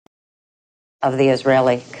of the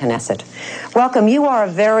Israeli Knesset. Welcome. You are a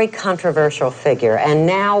very controversial figure, and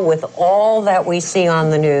now with all that we see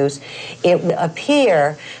on the news, it would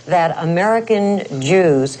appear that American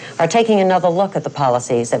Jews are taking another look at the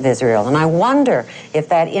policies of Israel, and I wonder if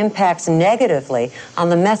that impacts negatively on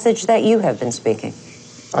the message that you have been speaking.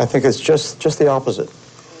 I think it's just the opposite.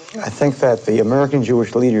 I think that the American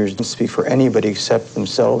Jewish leaders don't speak for anybody except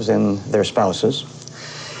themselves and their spouses.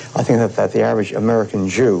 I think that the average American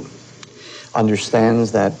Jew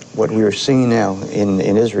understands that what we are seeing now in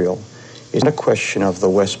Israel is not a question of the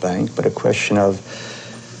West Bank, but a question of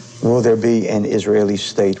will there be an Israeli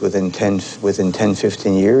state within 10,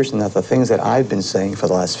 15 years, and that the things that I've been saying for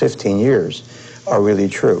the last 15 years are really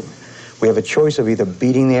true. We have a choice of either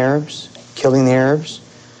beating the Arabs, killing the Arabs,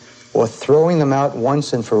 or throwing them out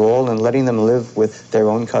once and for all and letting them live with their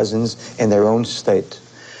own cousins in their own state.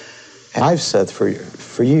 And I've said for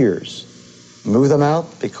years, move them out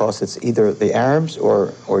because it's either the Arabs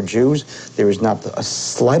or Jews. There is not the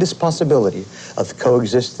slightest possibility of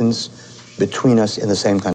coexistence between us in the same country.